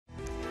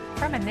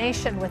From a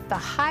nation with the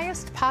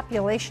highest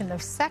population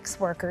of sex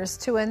workers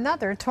to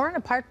another torn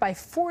apart by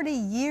 40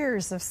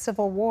 years of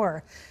civil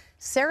war,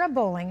 Sarah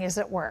Bowling is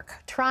at work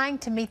trying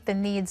to meet the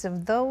needs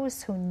of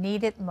those who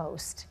need it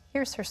most.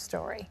 Here's her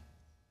story.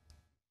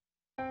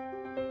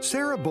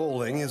 Sarah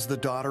Bowling is the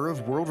daughter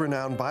of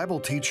world-renowned Bible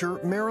teacher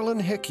Marilyn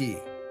Hickey.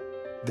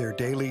 Their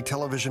daily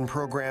television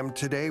program,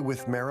 Today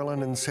with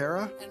Marilyn and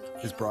Sarah,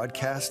 is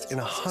broadcast in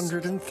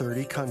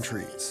 130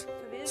 countries.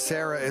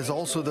 Sarah is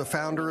also the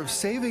founder of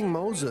Saving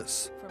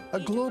Moses, a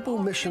global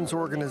missions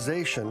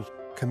organization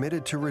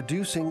committed to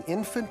reducing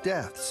infant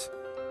deaths.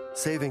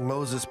 Saving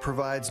Moses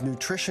provides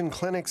nutrition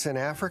clinics in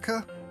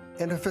Africa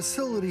and a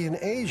facility in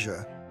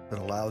Asia that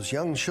allows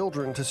young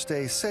children to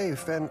stay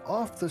safe and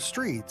off the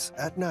streets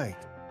at night.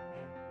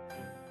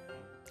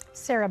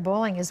 Sarah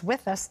Bowling is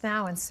with us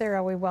now, and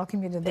Sarah, we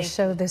welcome you to the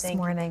show this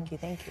morning.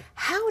 Thank you.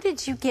 How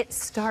did you get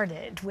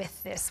started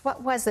with this?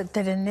 What was it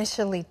that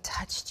initially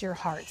touched your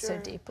heart so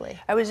deeply?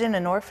 I was in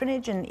an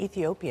orphanage in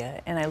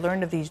Ethiopia, and I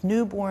learned of these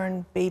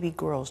newborn baby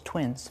girls,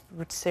 twins,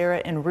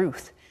 Sarah and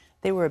Ruth.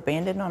 They were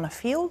abandoned on a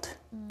field,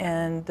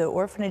 and the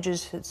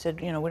orphanages had said,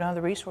 you know, we don't have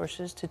the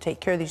resources to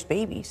take care of these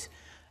babies.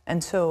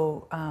 And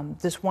so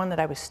this one that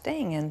I was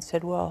staying in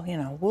said, well, you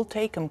know, we'll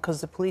take them,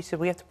 because the police said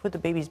we have to put the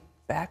babies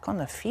back on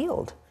the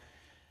field.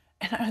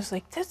 And I was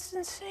like, that's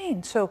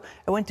insane. So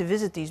I went to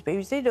visit these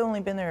babies. They'd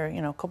only been there,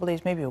 you know, a couple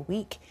days, maybe a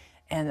week.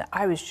 And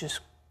I was just,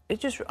 it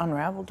just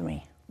unraveled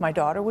me. My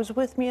daughter was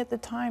with me at the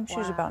time. She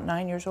was about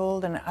 9 years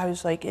old. And I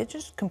was like, it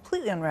just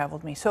completely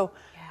unraveled me. So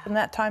from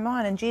that time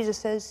on, and Jesus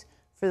says,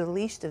 for the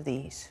least of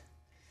these.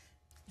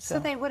 So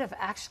they would have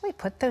actually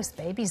put those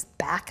babies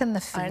back in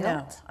the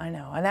field? I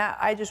know. And that,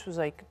 I just was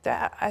like,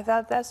 that, I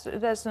thought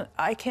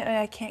I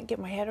can't get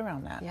my head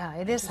around that. Yeah,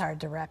 it is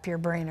hard to wrap your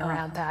brain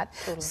around that.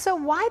 Totally. So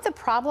why the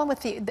problem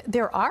with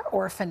there are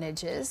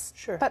orphanages,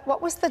 but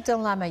what was the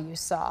dilemma you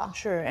saw?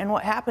 Sure, and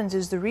what happens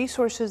is the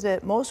resources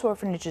that most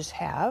orphanages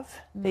have,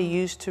 they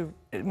use to,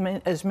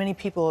 as many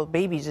people,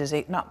 babies as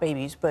they, not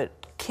babies, but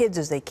kids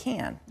as they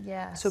can.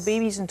 Yes. So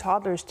babies and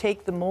toddlers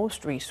take the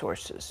most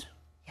resources.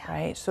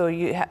 Right, so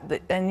you have,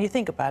 and you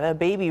think about it, a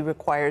baby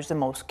requires the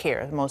most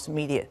care, the most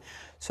immediate.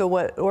 So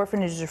what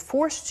orphanages are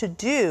forced to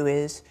do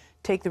is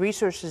take the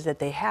resources that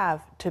they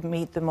have to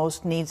meet the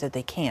most needs that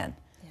they can.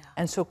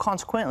 And so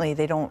consequently,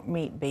 they don't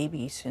meet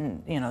babies,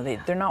 and you know,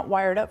 they're not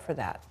wired up for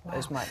that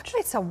as much.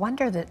 It's a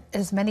wonder that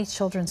as many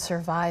children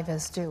survive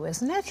as do,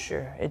 isn't it?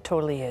 Sure, it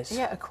totally is.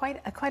 Yeah, quite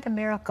a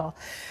miracle.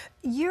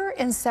 You're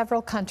in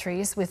several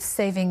countries with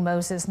Saving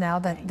Moses now,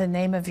 the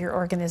name of your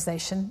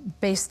organization,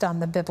 based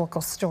on the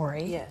biblical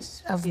story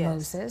of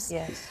Moses.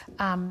 Yes.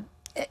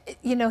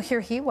 You know,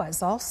 here he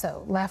was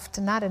also left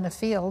not in a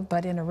field,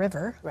 but in a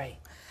river. Right.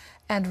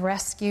 And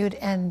rescued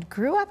and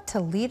grew up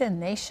to lead a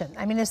nation.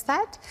 I mean, is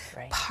that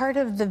part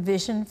of the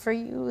vision for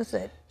you?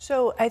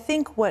 So I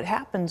think what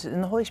happens,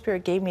 and the Holy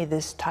Spirit gave me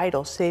this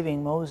title,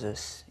 Saving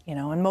Moses, you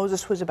know, and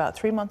Moses was about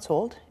 3 months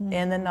old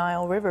in the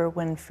Nile River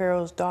when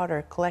Pharaoh's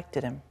daughter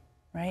collected him,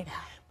 right? Yeah.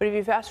 But if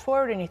you fast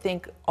forward and you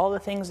think all the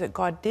things that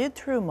God did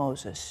through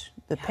Moses,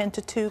 the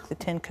Pentateuch, the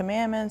 10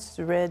 Commandments,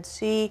 the Red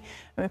Sea,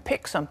 I mean,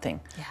 pick something.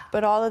 Yeah.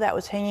 But all of that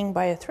was hanging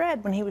by a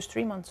thread when he was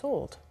 3 months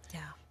old.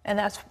 And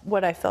that's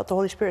what I felt the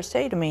Holy Spirit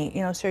say to me.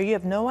 You know, Sarah, you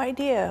have no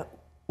idea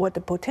what the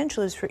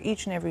potential is for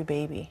each and every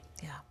baby.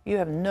 Yeah. You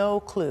have no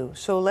clue.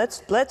 So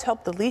let's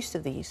help the least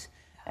of these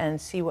and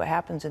see what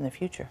happens in the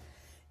future.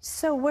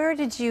 So where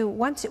did you,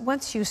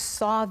 once you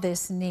saw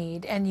this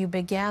need and you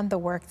began the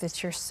work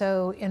that you're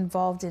so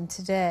involved in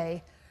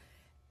today,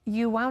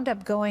 you wound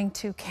up going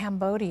to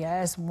Cambodia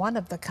as one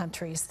of the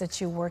countries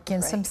that you work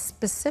in. Some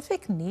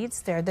specific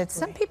needs there that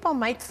some people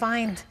might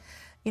find,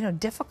 you know,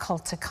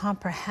 difficult to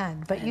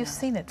comprehend, but you've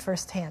seen it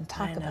firsthand.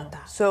 Talk about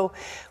that. So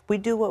we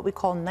do what we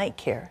call night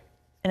care.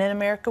 And in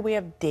America, we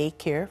have day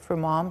care for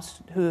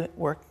moms who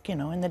work, you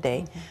know, in the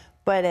day.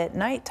 But at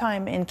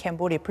nighttime in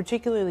Cambodia,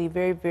 particularly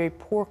very, very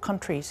poor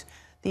countries,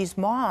 these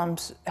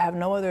moms have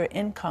no other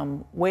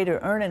way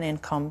to earn an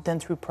income than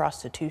through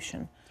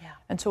prostitution.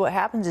 And so what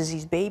happens is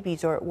these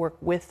babies are at work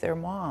with their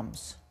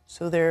moms.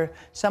 So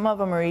some of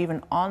them are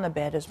even on the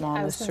bed as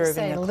mom is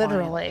serving a client.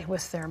 Literally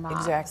with their moms.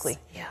 Exactly.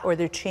 Yeah. Or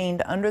they're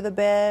chained under the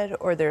bed,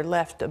 or they're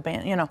left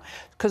abandoned, you know,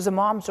 because the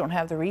moms don't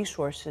have the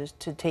resources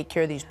to take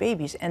care of these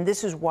babies. And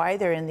this is why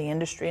they're in the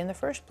industry in the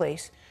first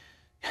place.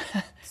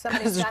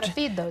 Somebody's got to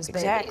feed those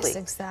babies.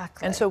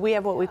 Exactly. And so we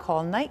have what we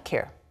call night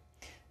care.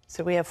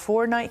 So we have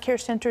 4 night care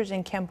centers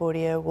in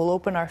Cambodia. We'll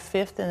open our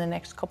 5th in the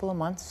next couple of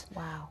months.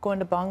 Wow. Going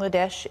to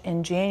Bangladesh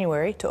in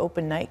January to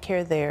open night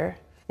care there.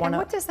 And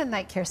what does the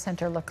night care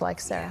center look like,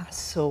 Sarah? Yeah,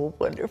 so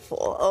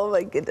wonderful. Oh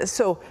my goodness.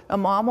 So a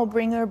mom will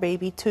bring her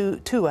baby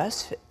to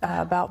us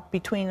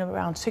between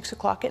around 6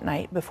 o'clock at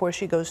night before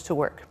she goes to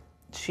work.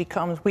 She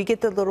comes, we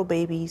get the little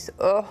babies,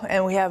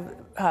 and we have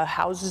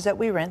houses that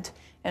we rent.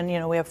 And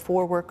we have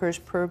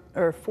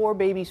 4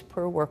 babies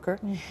per worker.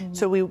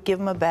 So we give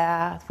them a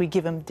bath, we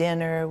give them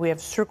dinner, we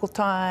have circle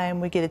time,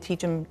 we get to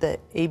teach them the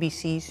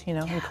ABCs, in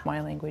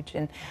Khmer language.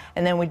 And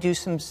then we do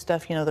some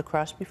stuff, the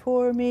cross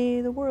before me,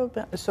 the world.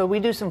 So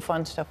we do some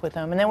fun stuff with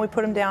them. And then we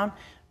put them down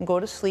and go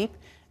to sleep.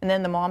 And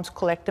then the moms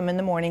collect them in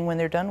the morning when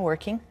they're done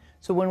working.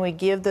 So when we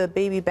give the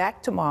baby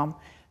back to mom,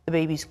 the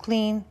baby's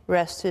clean,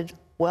 rested,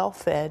 well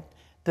fed.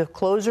 The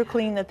clothes are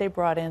clean that they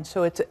brought in.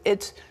 So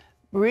it's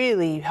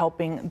really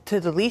helping to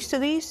the least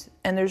of these,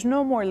 and there's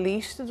no more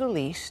least of the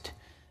least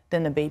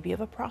than the baby of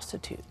a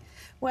prostitute.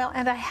 Well,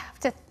 and I have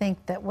to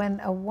think that when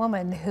a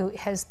woman who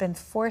has been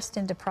forced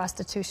into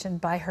prostitution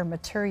by her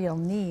material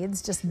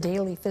needs, just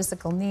daily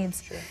physical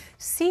needs,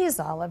 sees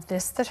all of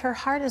this, that her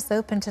heart is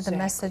open to the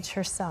message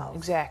herself.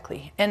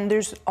 Exactly. And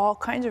there's all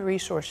kinds of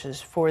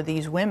resources for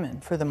these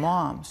women, for the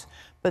moms,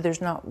 but there's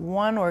not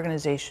one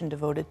organization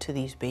devoted to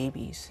these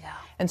babies.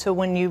 And so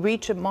when you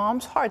reach a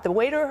mom's heart, the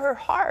way to her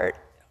heart,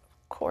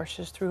 course,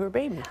 is through her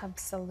baby.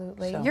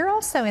 Absolutely. So. You're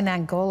also in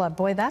Angola.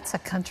 Boy, that's a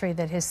country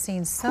that has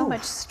seen so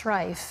much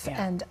strife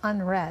and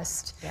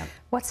unrest.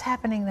 What's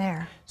happening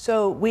there?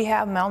 So we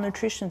have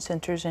malnutrition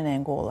centers in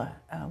Angola.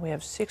 We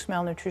have 6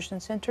 malnutrition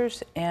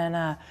centers,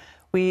 and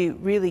we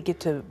really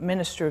get to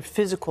minister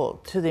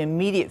to the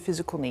immediate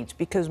physical needs,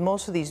 because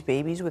most of these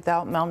babies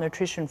without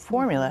malnutrition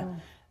formula,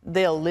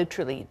 they'll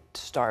literally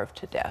starve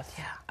to death.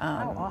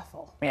 How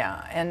awful.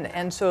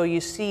 And so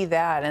you see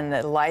that and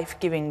the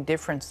life-giving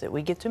difference that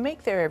we get to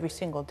make there every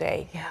single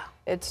day.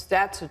 That's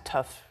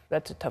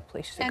a tough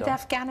place to go. And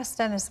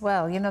Afghanistan as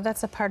well.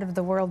 That's a part of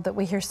the world that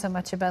we hear so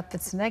much about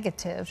that's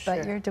negative,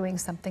 but you're doing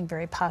something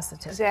very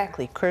positive.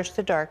 Exactly. Curse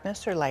the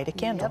darkness or light a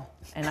candle.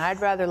 And I'd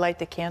rather light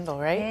the candle,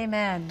 right?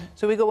 Amen.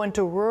 So we go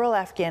into rural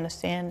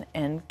Afghanistan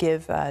and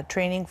give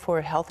training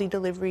for healthy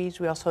deliveries.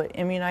 We also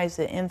immunize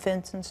the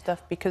infants and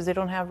stuff because they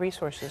don't have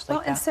resources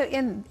like that. And so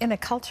in a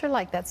culture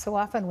like that, so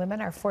often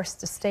women are forced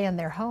to stay in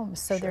their homes,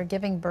 so they're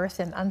giving birth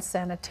in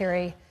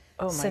unsanitary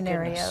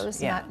scenarios,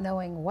 not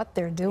knowing what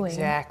they're doing.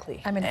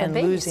 Exactly. I mean, if the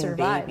baby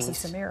survives,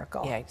 it's a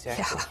miracle. Yeah,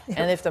 exactly.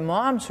 And if the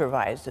mom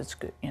survives, it's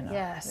good,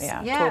 Yes,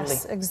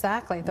 totally.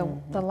 Exactly.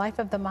 The life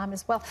of the mom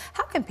as well.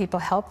 How can people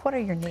help? What are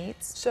your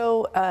needs?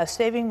 So,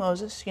 Saving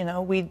Moses,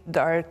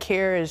 our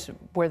care is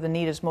where the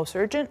need is most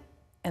urgent,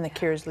 and the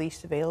care is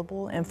least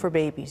available, and for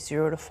babies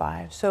 0 to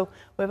 5. So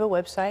we have a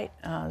website.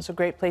 It's a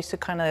great place to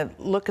kind of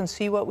look and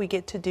see what we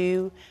get to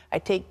do. I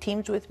take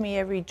teams with me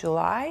every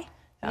July.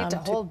 You get to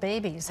hold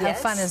babies. How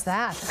fun is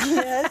that?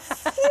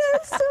 Yes.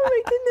 Oh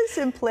my goodness,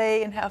 and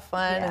play and have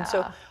fun. And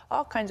so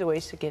all kinds of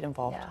ways to get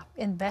involved.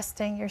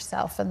 Investing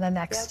yourself in the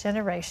next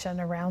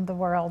generation around the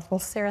world. Well,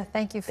 Sarah,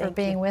 thank you for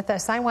being with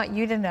us. I want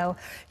you to know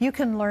you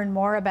can learn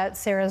more about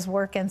Sarah's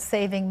work in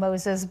Saving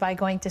Moses by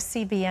going to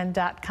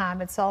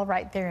cbn.com. It's all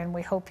right there, and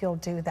we hope you'll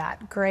do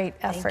that. Great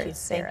effort,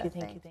 Sarah.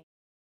 Thank you.